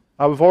council.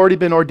 I've already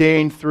been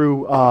ordained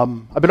through,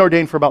 I've been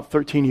ordained for about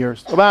 13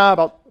 years.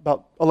 About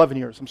 11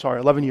 years,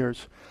 11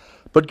 years.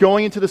 But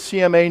going into the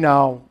CMA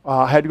now,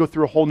 I had to go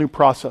through a whole new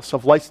process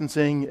of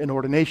licensing and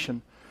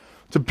ordination.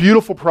 It's a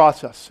beautiful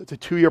process. It's a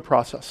 2-year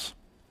process.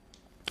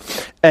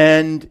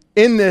 And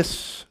in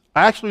this,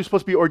 I actually was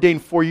supposed to be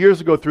ordained 4 years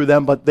ago through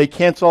them, but they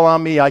canceled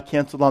on me, I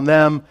canceled on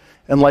them,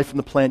 and life in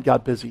the plant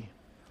got busy.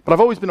 But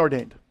I've always been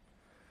ordained.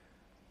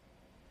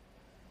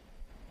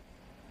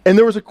 And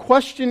there was a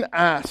question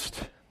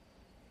asked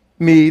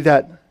me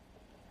that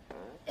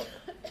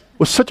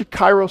was such a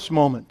Kairos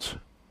moment.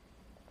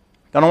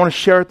 And I want to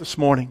share it this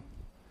morning.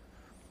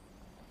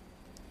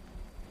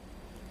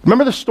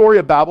 Remember the story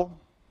of Babel?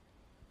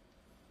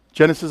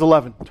 Genesis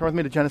 11. Turn with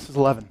me to Genesis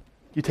 11.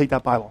 You take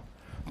that Bible.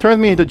 Turn with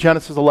me to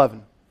Genesis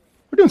 11.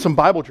 We're doing some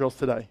Bible drills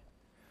today.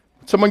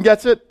 If someone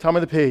gets it, tell me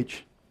the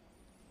page.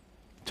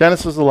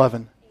 Genesis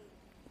 11.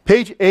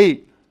 Page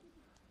 8.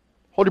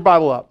 Hold your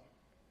Bible up.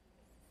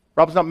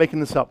 Rob's not making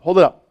this up. Hold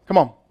it up. Come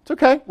on. It's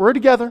okay. We're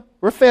together.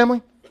 We're a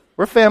family.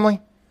 We're a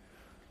family.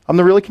 I'm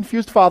the really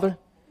confused father.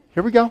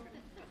 Here we go.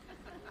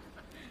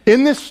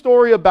 In this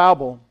story of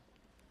Babel,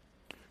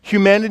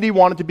 humanity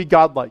wanted to be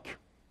godlike.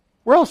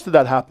 Where else did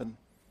that happen?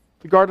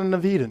 The Garden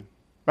of Eden.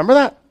 Remember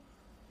that?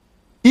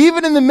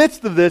 Even in the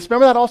midst of this,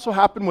 remember that also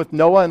happened with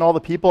Noah and all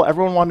the people?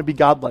 Everyone wanted to be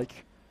godlike.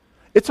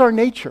 It's our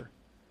nature.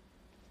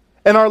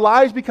 And our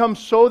lives become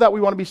so that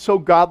we want to be so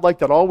godlike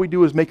that all we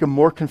do is make them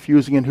more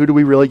confusing, and who do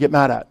we really get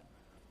mad at?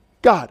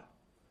 God.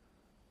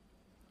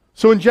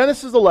 So in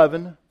Genesis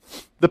 11,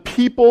 the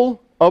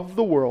people of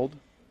the world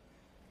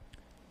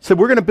said,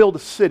 we're going to build a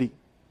city.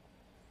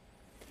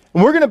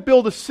 And we're going to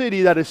build a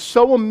city that is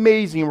so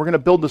amazing, we're going to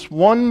build this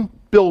one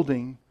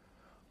building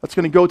that's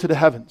going to go to the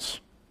heavens.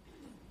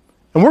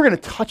 And we're going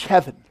to touch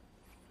heaven.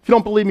 If you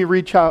don't believe me,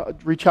 read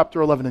chapter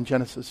 11 in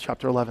Genesis,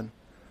 chapter 11.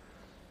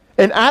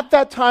 And at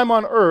that time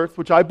on earth,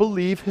 which I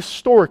believe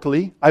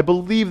historically, I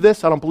believe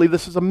this, I don't believe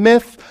this is a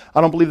myth, I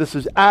don't believe this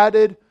is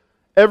added,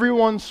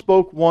 everyone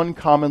spoke one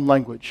common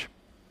language.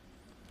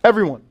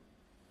 Everyone.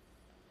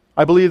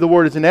 I believe the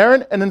word is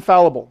inerrant and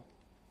infallible.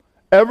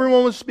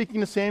 Everyone was speaking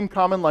the same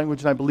common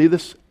language, and I believe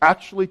this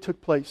actually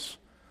took place.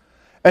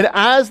 And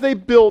as they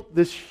built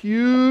this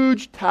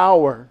huge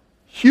tower,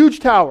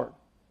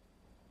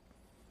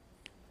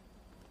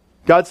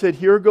 God said,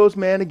 here goes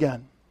man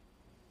again,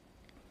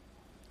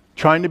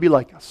 trying to be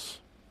like us.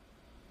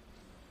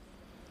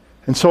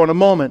 And so in a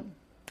moment,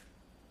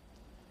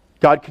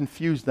 God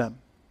confused them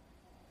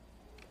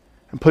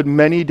and put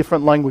many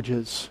different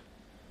languages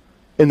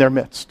in their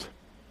midst.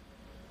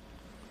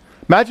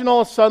 Imagine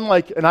all of a sudden,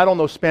 and I don't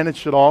know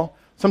Spanish at all.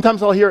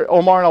 Sometimes I'll hear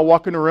Omar and I'll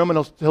walk in a room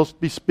and he'll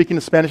be speaking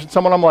to Spanish, and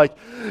someone I'm like,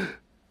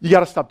 you got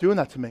to stop doing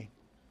that to me.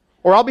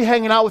 Or I'll be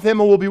hanging out with him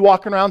and we'll be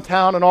walking around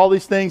town and all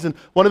these things, and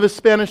one of his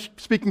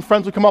Spanish-speaking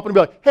friends would come up and be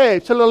like, hey,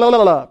 I'm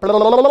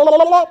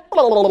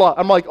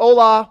like,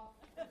 hola.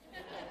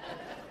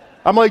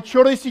 I'm like,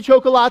 chorizo y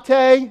chocolate?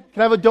 Can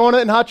I have a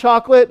donut and hot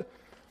chocolate?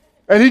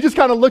 And he just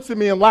kind of looks at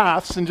me and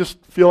laughs and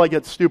just feel like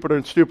it's stupider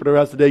and stupider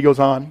as the day goes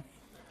on.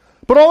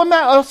 But all of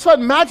a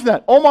sudden, imagine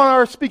that. Omar and I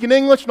are speaking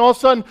English, and all of a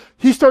sudden,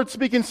 he starts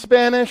speaking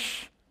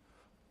Spanish.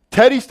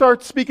 Teddy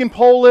starts speaking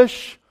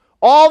Polish.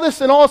 All this,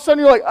 and all of a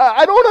sudden, you're like,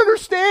 I don't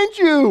understand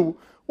you.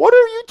 What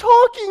are you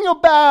talking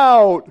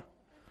about?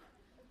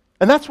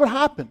 And that's what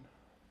happened.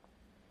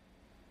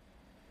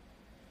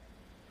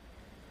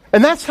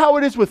 And that's how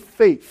it is with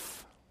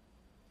faith.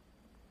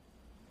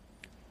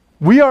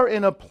 We are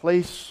in a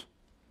place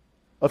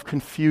of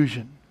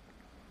confusion.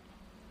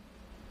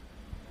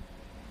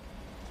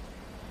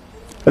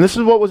 And this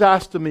is what was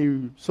asked of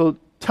me. So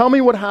tell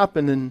me what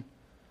happened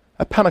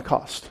at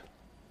Pentecost.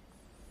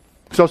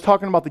 Because I was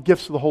talking about the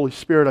gifts of the Holy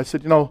Spirit. I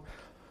said,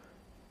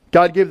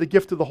 God gave the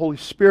gift of the Holy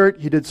Spirit.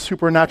 He did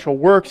supernatural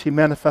works. He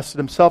manifested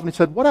himself. And he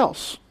said, what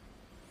else?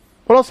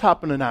 What else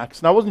happened in Acts?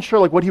 And I wasn't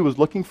sure what he was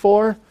looking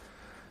for.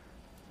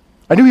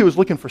 I knew he was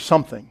looking for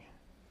something.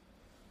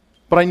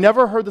 But I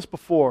never heard this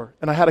before.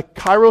 And I had a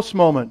Kairos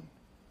moment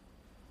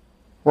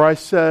where I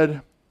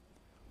said,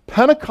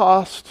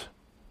 Pentecost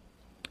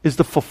is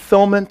the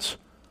fulfillment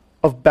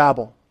of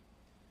Babel.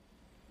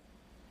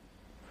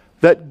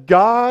 That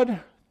God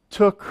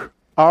took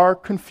our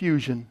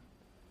confusion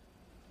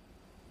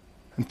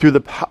and through the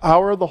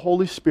power of the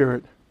Holy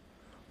Spirit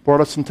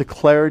brought us into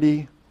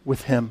clarity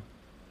with him.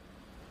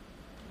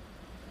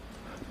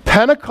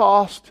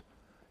 Pentecost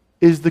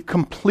is the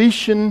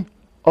completion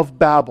of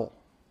Babel.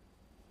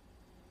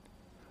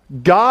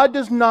 God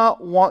does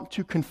not want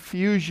to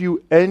confuse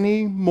you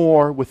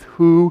anymore with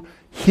who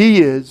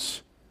he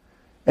is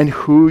and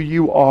who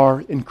you are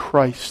in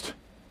Christ.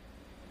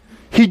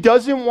 He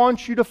doesn't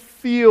want you to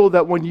feel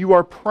that when you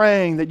are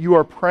praying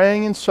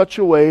in such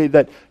a way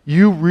that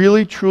you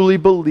really truly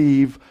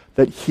believe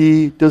that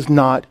he does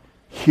not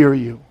hear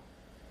you.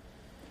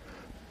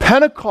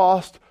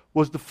 Pentecost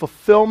was the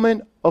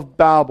fulfillment of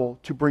Babel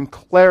to bring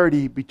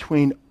clarity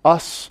between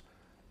us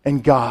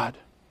and God.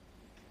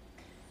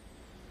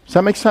 Does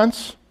that make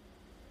sense?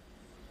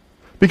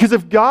 Because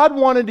if God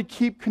wanted to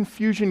keep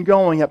confusion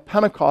going at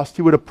Pentecost,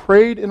 he would have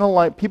prayed in a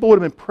language, people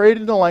would have been prayed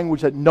in a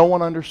language that no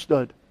one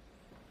understood.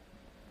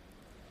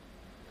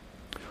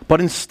 But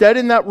instead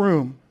in that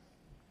room,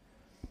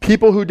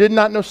 people who did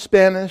not know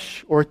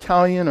Spanish or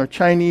Italian or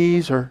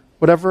Chinese or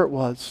whatever it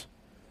was,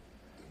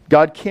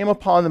 God came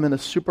upon them in a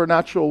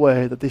supernatural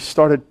way that they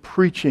started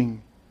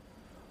preaching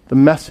the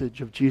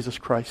message of Jesus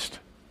Christ.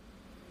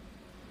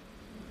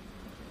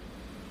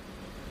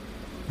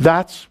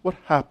 That's what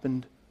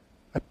happened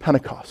at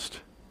Pentecost.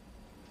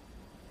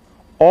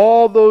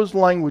 All those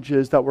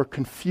languages that were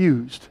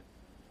confused,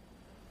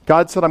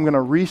 God said, I'm going to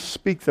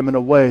re-speak them in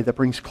a way that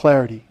brings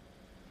clarity.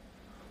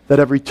 That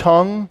every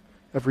tongue,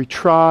 every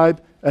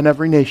tribe, and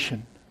every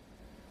nation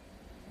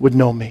would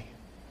know me.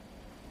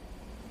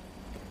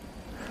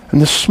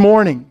 And this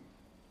morning,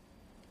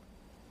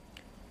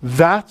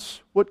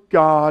 that's what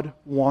God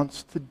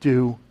wants to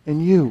do in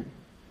you.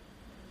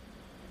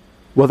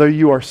 Whether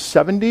you are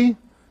 70,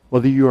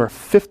 whether you are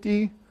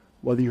 50,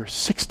 whether you're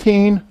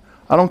 16,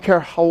 I don't care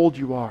how old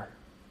you are.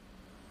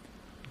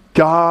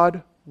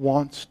 God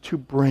wants to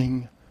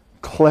bring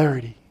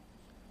clarity.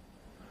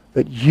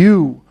 That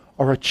you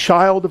are a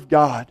child of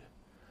God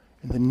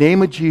in the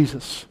name of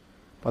Jesus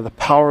by the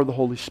power of the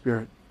Holy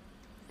Spirit.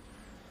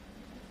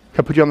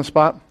 Can I put you on the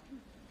spot?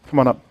 Come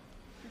on up.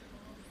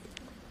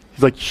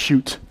 He's like,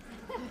 shoot.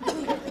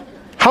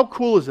 How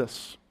cool is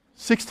this?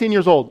 16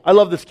 years old. I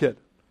love this kid.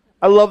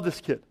 I love this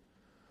kid.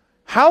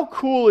 How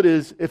cool it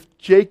is if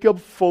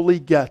Jacob fully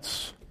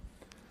gets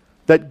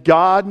that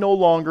God no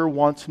longer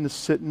wants him to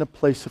sit in a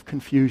place of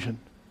confusion.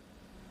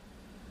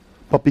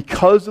 But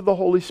because of the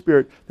Holy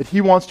Spirit, that he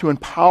wants to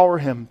empower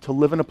him to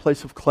live in a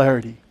place of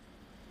clarity.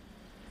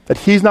 That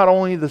he's not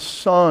only the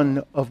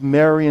son of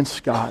Mary and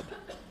Scott,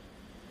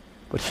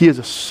 but he is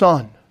a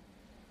son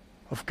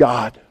of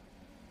God,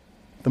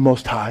 the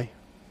Most High.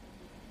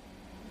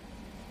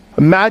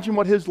 Imagine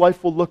what his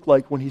life will look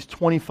like when he's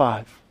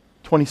 25,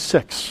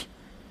 26,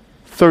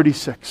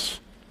 36,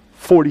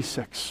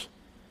 46,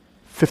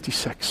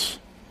 56.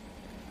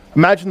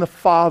 Imagine the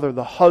father,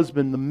 the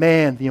husband, the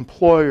man, the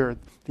employer,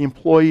 the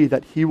employee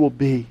that he will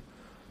be,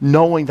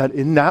 knowing that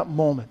in that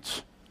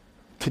moment,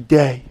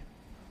 today,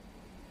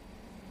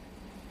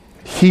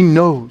 he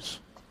knows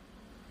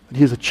that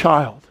he is a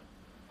child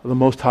of the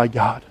Most High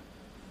God.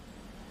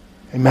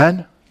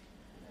 Amen?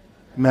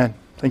 Amen.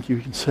 Thank you.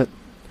 You can sit.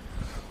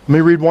 Let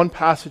me read one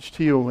passage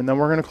to you, and then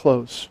we're going to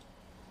close.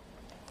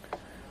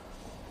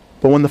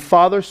 But when the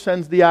Father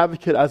sends the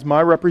advocate as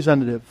my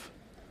representative,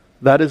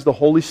 that is the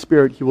Holy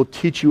Spirit, he will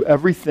teach you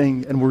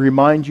everything and will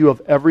remind you of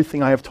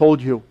everything I have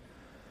told you.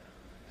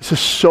 This is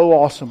so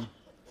awesome.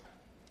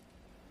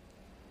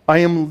 I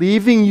am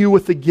leaving you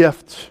with a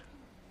gift.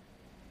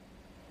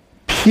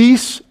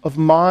 Peace of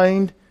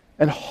mind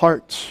and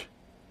heart.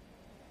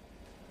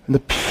 And the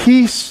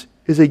peace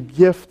is a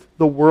gift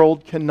the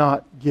world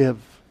cannot give.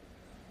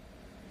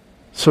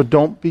 So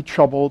don't be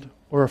troubled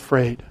or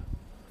afraid.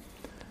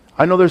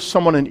 I know there's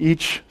someone in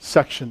each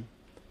section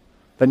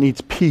that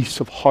needs peace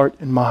of heart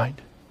and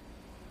mind.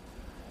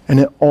 And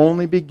it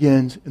only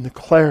begins in the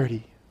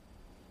clarity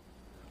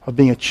of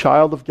being a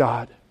child of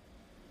God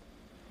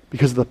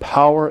because of the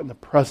power and the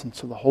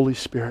presence of the Holy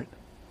Spirit.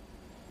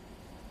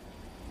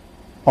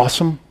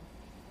 Awesome?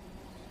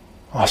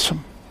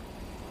 Awesome.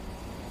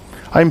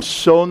 I'm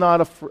so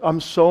not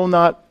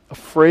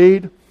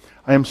afraid.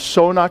 I am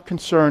so not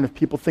concerned if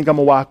people think I'm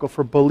a wacko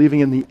for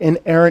believing in the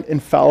inerrant,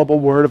 infallible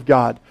Word of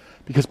God.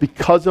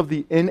 Because of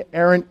the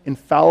inerrant,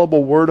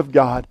 infallible Word of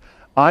God,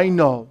 I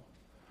know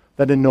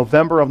that in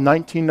November of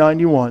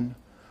 1991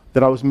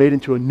 that I was made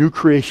into a new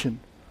creation.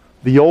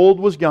 The old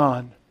was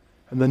gone,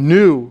 and the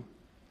new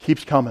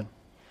keeps coming.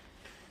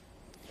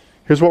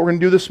 Here's what we're going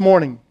to do this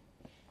morning.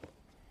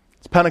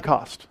 It's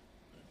Pentecost.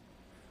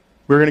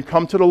 We're going to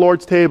come to the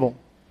Lord's table.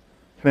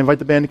 Can I invite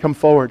the band to come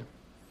forward?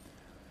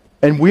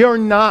 And we are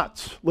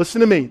not,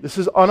 listen to me, this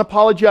is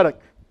unapologetic.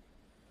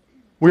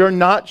 We are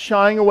not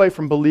shying away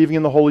from believing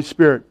in the Holy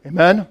Spirit.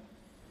 Amen?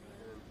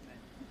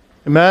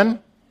 Amen?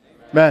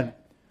 Amen.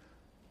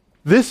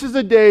 This is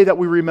a day that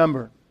we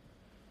remember.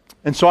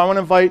 And so I want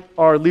to invite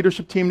our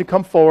leadership team to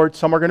come forward.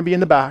 Some are going to be in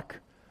the back.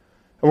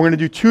 And we're going to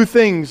do two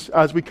things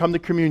as we come to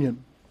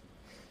communion.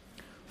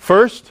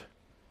 First,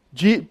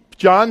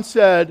 John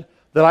said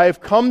that I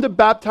have come to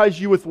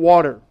baptize you with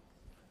water.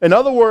 In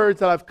other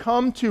words, that I've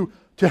come to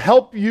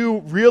help you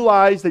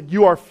realize that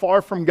you are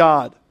far from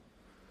God.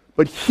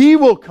 But He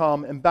will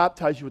come and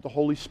baptize you with the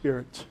Holy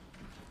Spirit,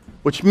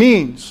 which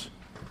means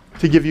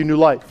to give you new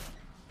life.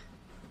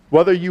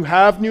 Whether you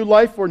have new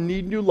life or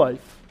need new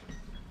life,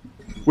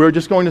 we're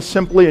just going to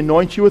simply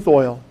anoint you with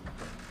oil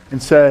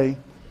and say,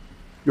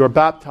 you are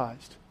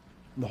baptized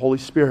in the Holy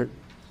Spirit.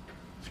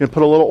 It's going to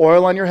put a little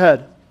oil on your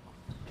head.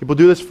 People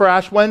do this for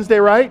Ash Wednesday,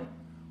 right?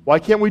 Why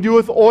can't we do it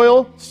with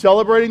oil?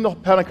 Celebrating the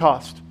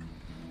Pentecost.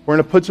 We're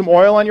going to put some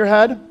oil on your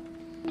head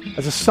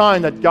as a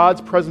sign that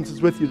God's presence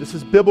is with you. This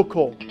is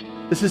biblical.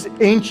 This is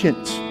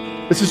ancient.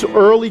 This is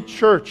early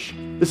church.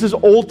 This is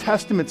Old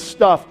Testament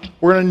stuff.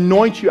 We're going to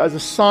anoint you as a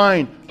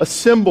sign, a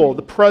symbol,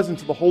 the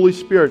presence of the Holy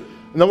Spirit.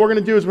 And then what we're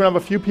going to do is we're going to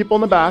have a few people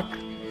in the back.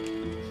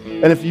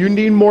 And if you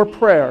need more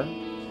prayer,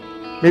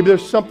 maybe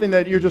there's something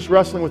that you're just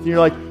wrestling with and you're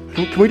like,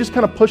 can we just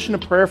kind of push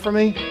into prayer for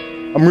me?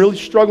 I'm really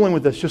struggling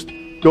with this. Just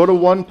go to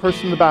one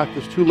person in the back.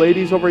 There's two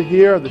ladies over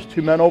here. There's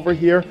two men over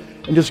here.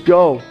 And just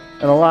go.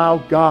 and allow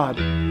God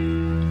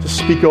to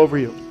speak over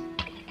you.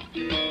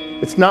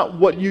 It's not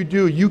what you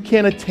do. You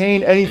can't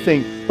attain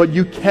anything, but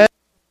you can.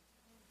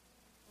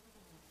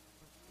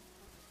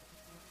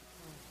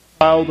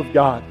 Child of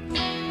God.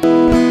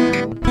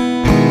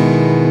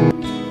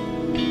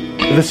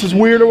 If this is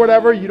weird or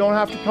whatever, you don't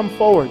have to come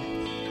forward.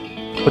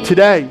 But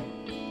today,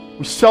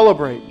 we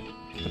celebrate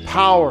the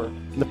power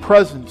and the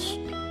presence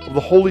of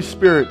the Holy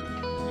Spirit.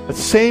 That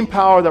same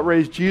power that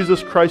raised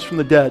Jesus Christ from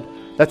the dead.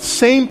 That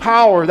same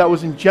power that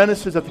was in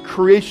Genesis at the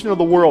creation of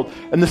the world.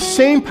 And the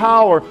same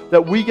power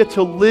that we get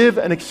to live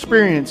and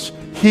experience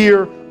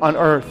here on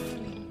earth.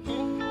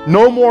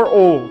 No more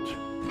old.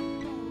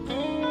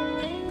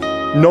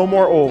 No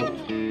more old.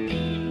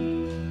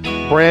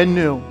 Brand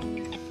new.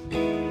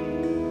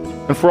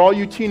 And for all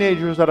you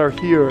teenagers that are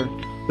here,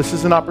 this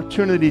is an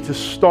opportunity to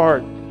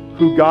start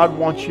who God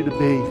wants you to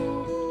be.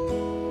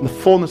 In the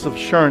fullness of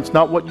assurance,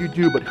 not what you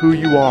do, but who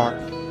you are.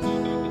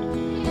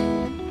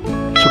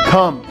 So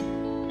come.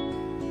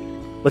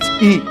 Let's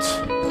eat.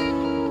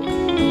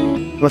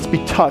 Let's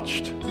be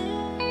touched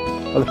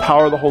by the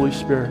power of the Holy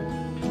Spirit.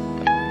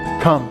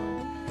 Come.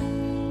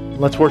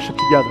 Let's worship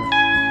together.